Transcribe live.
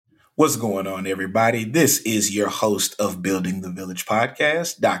What's going on, everybody? This is your host of Building the Village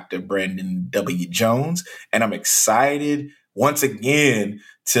podcast, Dr. Brandon W. Jones, and I'm excited once again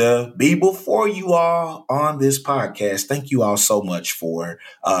to be before you all on this podcast. Thank you all so much for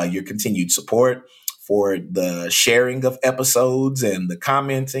your continued support, for the sharing of episodes and the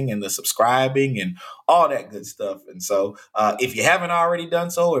commenting and the subscribing and all that good stuff. And so if you haven't already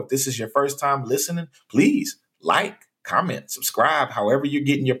done so, if this is your first time listening, please like, comment, subscribe, however you're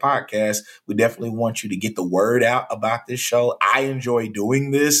getting your podcast. We definitely want you to get the word out about this show. I enjoy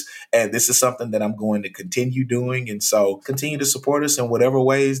doing this, and this is something that I'm going to continue doing. And so continue to support us in whatever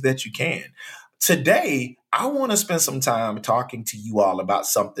ways that you can. Today, I want to spend some time talking to you all about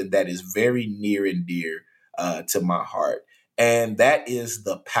something that is very near and dear to my heart, and that is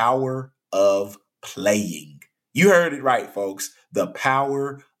the power of playing. You heard it right, folks. The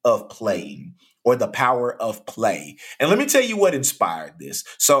power of playing, or the power of play. And let me tell you what inspired this.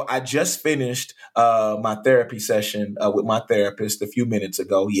 So I just finished my therapy session with my therapist a few minutes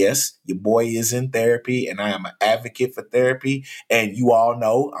ago. Yes, your boy is in therapy, and I am an advocate for therapy. And you all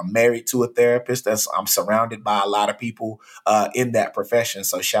know I'm married to a therapist. I'm surrounded by a lot of people in that profession.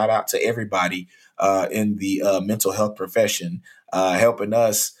 So shout out to everybody in the mental health profession helping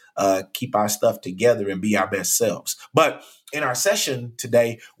us keep our stuff together and be our best selves. But in our session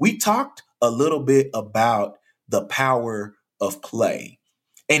today, we talked a little bit about the power of play.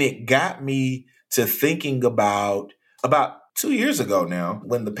 And it got me to thinking about 2 years ago now,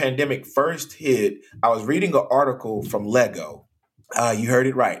 when the pandemic first hit. I was reading an article from Lego. You heard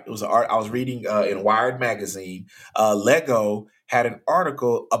it right. It was I was reading in Wired magazine. Lego had an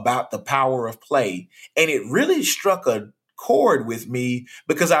article about the power of play, and it really struck a chord with me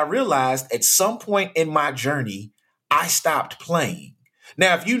because I realized at some point in my journey, I stopped playing.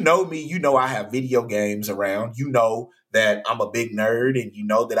 Now, if you know me, you know I have video games around. You know that I'm a big nerd, and you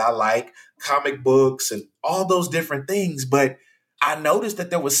know that I like comic books and all those different things. But I noticed that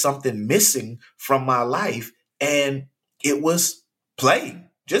there was something missing from my life, and it was playing,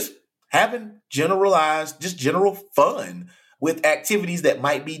 just having general fun with activities that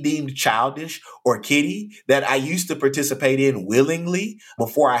might be deemed childish or kiddie that I used to participate in willingly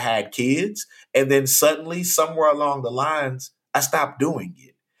before I had kids. And then suddenly, somewhere along the lines, I stopped doing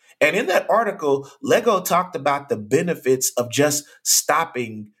it. And in that article, Lego talked about the benefits of just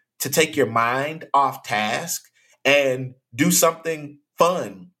stopping to take your mind off task and do something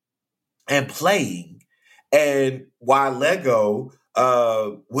fun and playing. And why Lego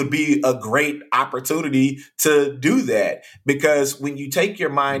would be a great opportunity to do that. Because when you take your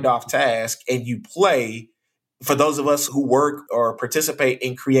mind off task and you play, for those of us who work or participate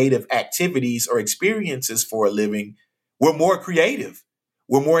in creative activities or experiences for a living, we're more creative.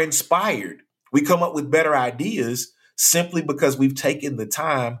 We're more inspired. We come up with better ideas simply because we've taken the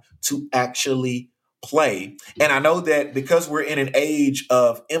time to actually play. And I know that because we're in an age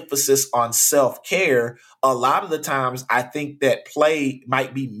of emphasis on self-care, a lot of the times I think that play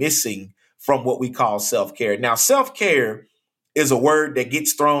might be missing from what we call self-care. Now, self-care is a word that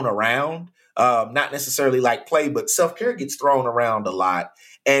gets thrown around, not necessarily like play, but self-care gets thrown around a lot.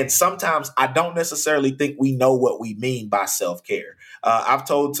 And sometimes I don't necessarily think we know what we mean by self-care. I've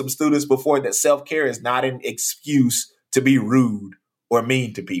told some students before that self-care is not an excuse to be rude or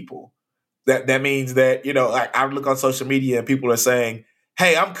mean to people. That means that, like I look on social media and people are saying,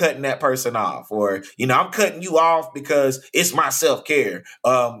 hey, I'm cutting that person off, or, I'm cutting you off because it's my self-care.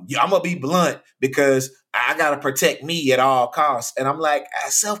 I'm going to be blunt because I got to protect me at all costs. And I'm like,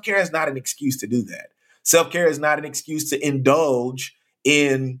 self-care is not an excuse to do that. Self-care is not an excuse to indulge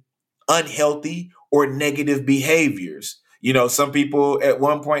in unhealthy or negative behaviors. Some people at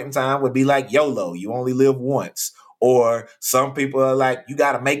one point in time would be like, YOLO, you only live once. Or some people are like, you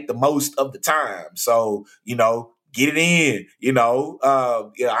got to make the most of the time. So, get it in,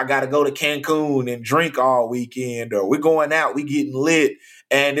 I got to go to Cancun and drink all weekend, or we're going out, we getting lit.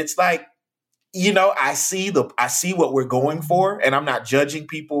 And it's like, I see what we're going for, and I'm not judging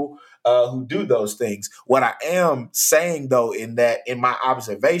people who do those things. What I am saying, though, in my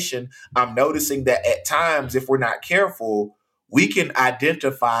observation, I'm noticing that at times, if we're not careful, we can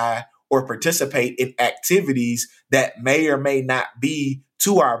identify or participate in activities that may or may not be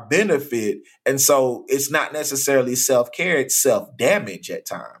to our benefit. And so it's not necessarily self-care, it's self-damage at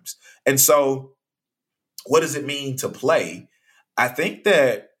times. And so what does it mean to play? I think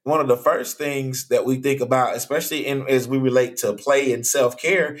that one of the first things that we think about, especially as we relate to play and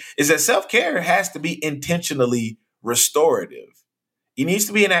self-care, is that self-care has to be intentionally restorative. It needs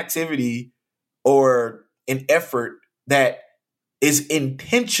to be an activity or an effort that is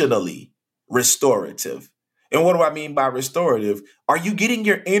intentionally restorative. And what do I mean by restorative? Are you getting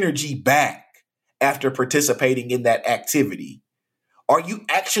your energy back after participating in that activity? Are you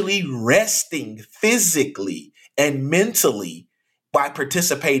actually resting physically and mentally by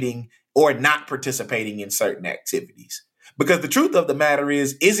participating or not participating in certain activities? Because the truth of the matter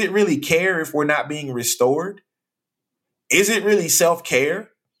is it really care if we're not being restored? Is it really self-care?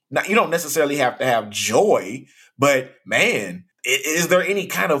 Now, you don't necessarily have to have joy, but man, is there any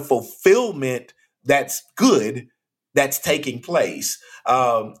kind of fulfillment that's good that's taking place?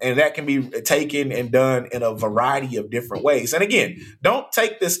 And that can be taken and done in a variety of different ways. And again, don't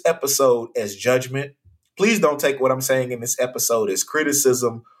take this episode as judgment. Please don't take what I'm saying in this episode as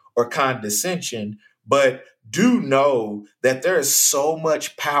criticism or condescension, but do know that there is so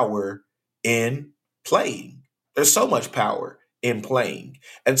much power in playing. There's so much power in playing.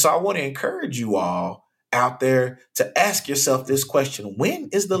 And so I want to encourage you all out there to ask yourself this question: when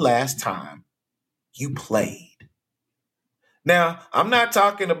is the last time you played? Now, I'm not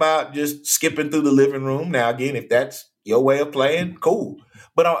talking about just skipping through the living room. Now, again, if that's your way of playing, cool.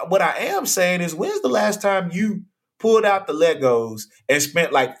 But what I am saying is, when's the last time you pulled out the Legos and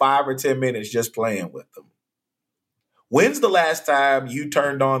spent like 5 or 10 minutes just playing with them? When's the last time you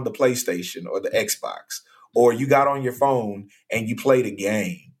turned on the PlayStation or the Xbox, or you got on your phone and you played a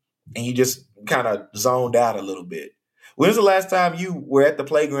game and you just kind of zoned out a little bit? When's the last time you were at the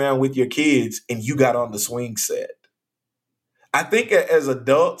playground with your kids and you got on the swing set? I think as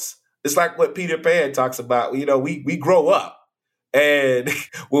adults, it's like what Peter Pan talks about. You know, we grow up. And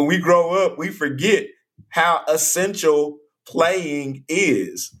when we grow up, we forget how essential playing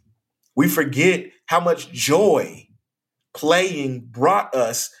is. We forget how much joy playing brought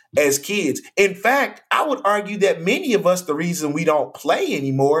us as kids. In fact, I would argue that many of us, the reason we don't play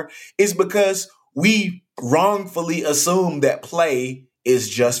anymore is because we wrongfully assume that play is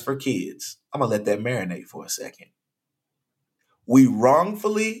just for kids. I'm going to let that marinate for a second. We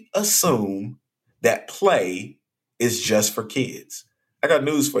wrongfully assume that play is just for kids. I got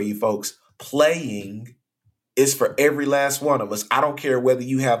news for you folks. Playing is for every last one of us. I don't care whether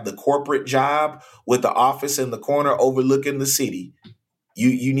you have the corporate job with the office in the corner overlooking the city.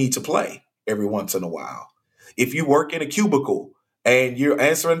 You need to play every once in a while. If you work in a cubicle and you're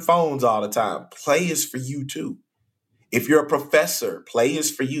answering phones all the time, play is for you too. If you're a professor, play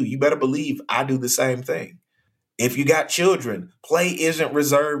is for you. You better believe I do the same thing. If you got children, play isn't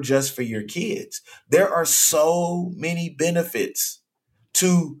reserved just for your kids. There are so many benefits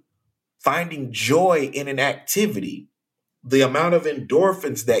to finding joy in an activity. The amount of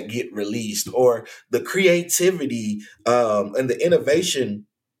endorphins that get released, or the creativity and the innovation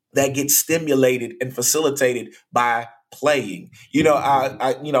that gets stimulated and facilitated by playing.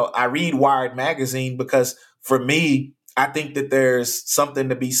 I read Wired magazine because for me, I think that there's something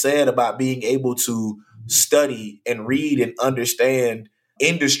to be said about being able to study and read and understand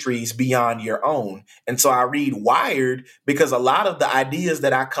industries beyond your own. And so I read Wired because a lot of the ideas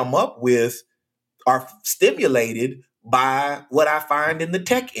that I come up with are stimulated by what I find in the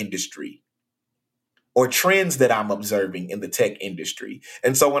tech industry or trends that I'm observing in the tech industry.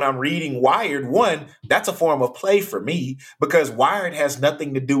 And so when I'm reading Wired, one, that's a form of play for me because Wired has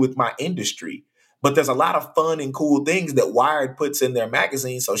nothing to do with my industry. But there's a lot of fun and cool things that Wired puts in their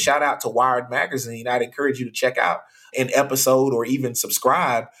magazine. So shout out to Wired Magazine. I'd encourage you to check out an episode or even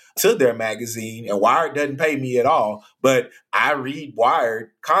subscribe to their magazine. And Wired doesn't pay me at all, but I read Wired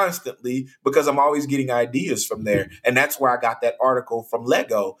constantly because I'm always getting ideas from there. And that's where I got that article from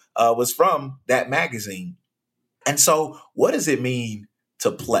Lego, was from that magazine. And so what does it mean to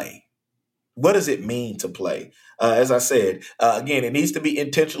play? What does it mean to play? As I said, again, it needs to be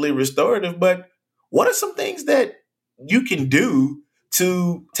intentionally restorative, but what are some things that you can do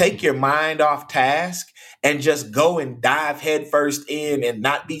to take your mind off task and just go and dive headfirst in and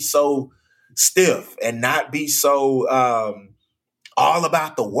not be so stiff and not be so all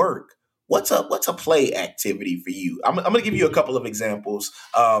about the work? What's a play activity for you? I'm going to give you a couple of examples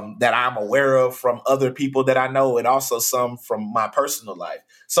that I'm aware of from other people that I know, and also some from my personal life.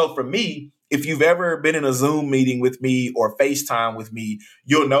 So for me, if you've ever been in a Zoom meeting with me or FaceTime with me,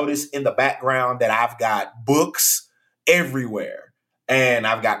 you'll notice in the background that I've got books everywhere. And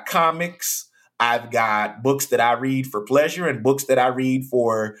I've got comics. I've got books that I read for pleasure and books that I read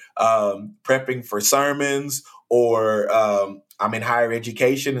for prepping for sermons, or I'm in higher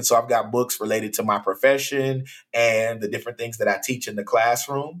education. And so I've got books related to my profession and the different things that I teach in the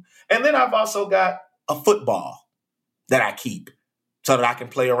classroom. And then I've also got a football that I keep so that I can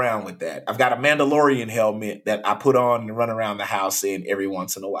play around with that. I've got a Mandalorian helmet that I put on and run around the house in every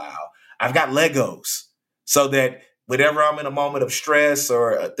once in a while. I've got Legos so that whenever I'm in a moment of stress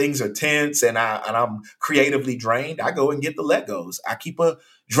or things are tense and I'm creatively drained, I go and get the Legos. I keep a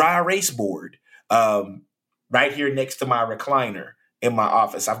dry erase board right here next to my recliner in my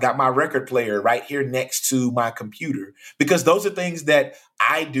office. I've got my record player right here next to my computer because those are things that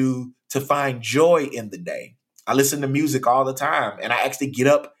I do to find joy in the day. I listen to music all the time and I actually get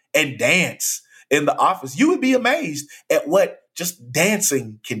up and dance in the office. You would be amazed at what just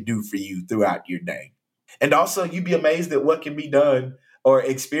dancing can do for you throughout your day. And also, you'd be amazed at what can be done or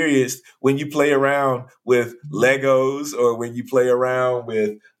experienced when you play around with Legos or when you play around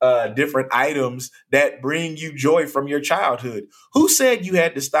with different items that bring you joy from your childhood. Who said you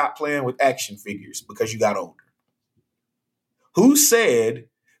had to stop playing with action figures because you got older? Who said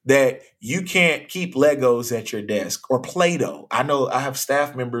that you can't keep Legos at your desk or Play-Doh? I know I have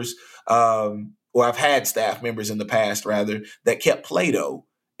staff members, or I've had staff members in the past, rather, that kept Play-Doh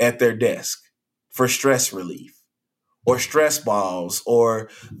at their desk for stress relief, or stress balls, or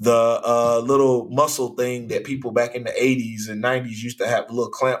the little muscle thing that people back in the 80s and 90s used to have, a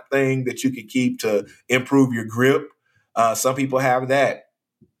little clamp thing that you could keep to improve your grip. Some people have that.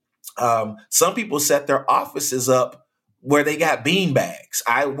 Some people set their offices up where they got bean bags.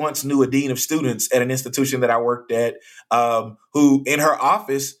 I once knew a dean of students at an institution that I worked at, who in her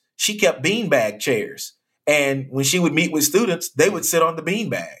office, she kept beanbag chairs. And when she would meet with students, they would sit on the bean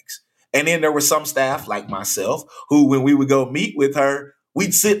bags. And then there was some staff like myself who, when we would go meet with her,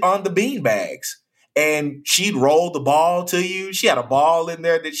 we'd sit on the bean bags and she'd roll the ball to you. She had a ball in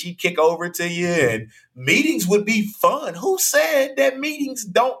there that she'd kick over to you, and meetings would be fun. Who said that meetings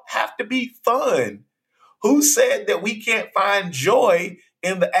don't have to be fun? Who said that we can't find joy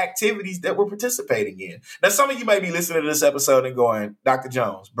in the activities that we're participating in? Now, some of you may be listening to this episode and going, Dr.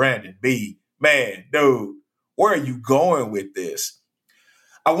 Jones, Brandon, B, man, dude, where are you going with this?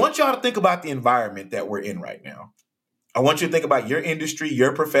 I want y'all to think about the environment that we're in right now. I want you to think about your industry,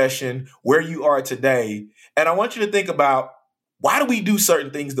 your profession, where you are today. And I want you to think about, why do we do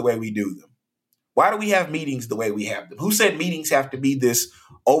certain things the way we do them? Why do we have meetings the way we have them? Who said meetings have to be this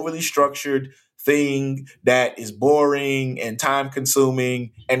overly structured thing that is boring and time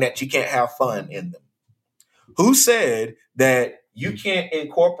consuming and that you can't have fun in them? Who said that you can't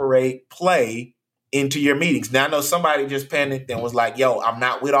incorporate play into your meetings? Now, I know somebody just panicked and was like, yo, I'm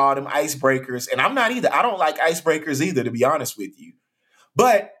not with all them icebreakers. And I'm not either. I don't like icebreakers either, to be honest with you.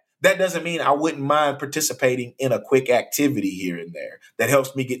 But that doesn't mean I wouldn't mind participating in a quick activity here and there that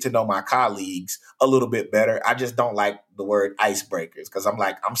helps me get to know my colleagues a little bit better. I just don't like the word icebreakers because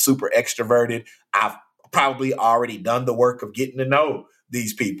I'm super extroverted. I've probably already done the work of getting to know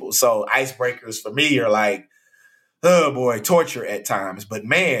these people. So icebreakers for me are like, oh boy, torture at times. But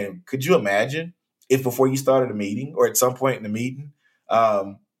man, could you imagine if before you started a meeting or at some point in the meeting,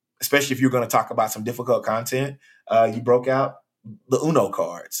 especially if you're going to talk about some difficult content, you broke out the Uno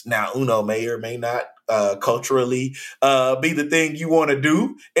cards. Now, Uno may or may not culturally be the thing you want to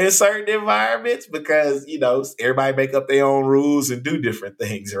do in certain environments because, everybody make up their own rules and do different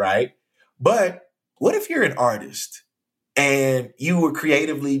things, right? But what if you're an artist and you were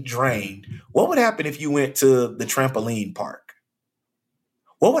creatively drained? What would happen if you went to the trampoline park?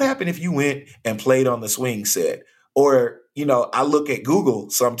 What would happen if you went and played on the swing set? Or, I look at Google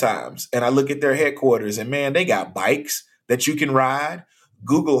sometimes and I look at their headquarters and man, they got bikes that you can ride.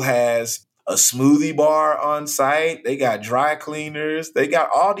 Google has a smoothie bar on site. They got dry cleaners. They got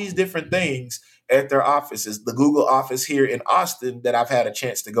all these different things at their offices. The Google office here in Austin that I've had a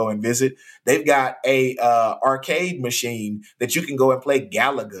chance to go and visit, they've got a arcade machine that you can go and play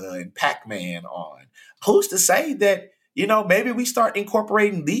Galaga and Pac-Man on. Who's to say that, maybe we start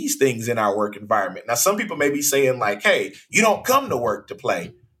incorporating these things in our work environment? Now, some people may be saying like, hey, you don't come to work to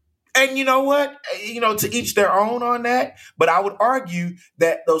play. And you know what? To each their own on that. But I would argue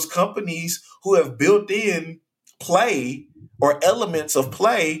that those companies who have built in play or elements of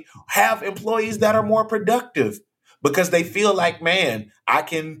play have employees that are more productive because they feel like, man, I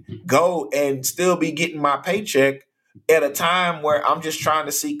can go and still be getting my paycheck at a time where I'm just trying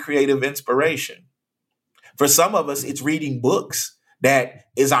to seek creative inspiration. For some of us, it's reading books that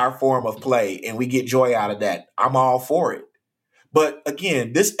is our form of play, and we get joy out of that. I'm all for it. But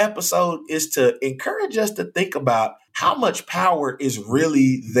again, this episode is to encourage us to think about how much power is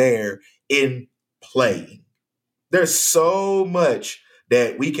really there in playing. There's so much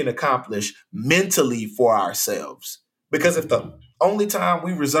that we can accomplish mentally for ourselves. Because if the only time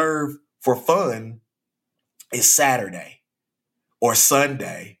we reserve for fun is Saturday or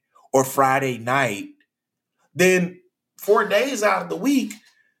Sunday or Friday night, then 4 days out of the week,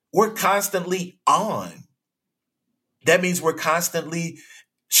 we're constantly on. That means we're constantly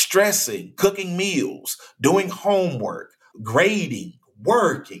stressing, cooking meals, doing homework, grading,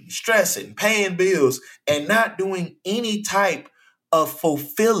 working, stressing, paying bills, and not doing any type of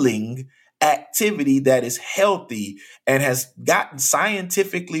fulfilling activity that is healthy and has gotten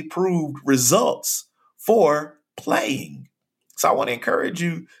scientifically proved results for playing. So I want to encourage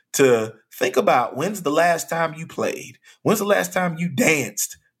you to think about, when's the last time you played? When's the last time you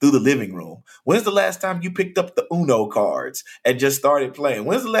danced through the living room? When's the last time you picked up the Uno cards and just started playing?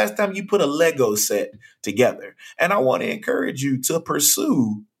 When's the last time you put a Lego set together? And I want to encourage you to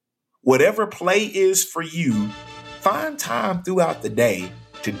pursue whatever play is for you. Find time throughout the day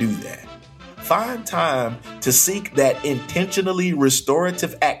to do that. Find time to seek that intentionally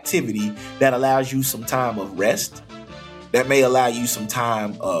restorative activity that allows you some time of rest, that may allow you some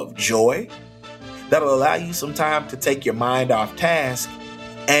time of joy, that'll allow you some time to take your mind off task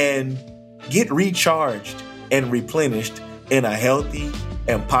and get recharged and replenished in a healthy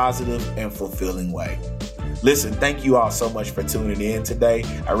and positive and fulfilling way. Listen, thank you all so much for tuning in today.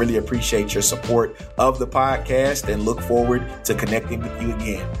 I really appreciate your support of the podcast and look forward to connecting with you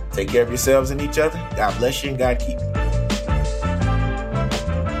again. Take care of yourselves and each other. God bless you and God keep you.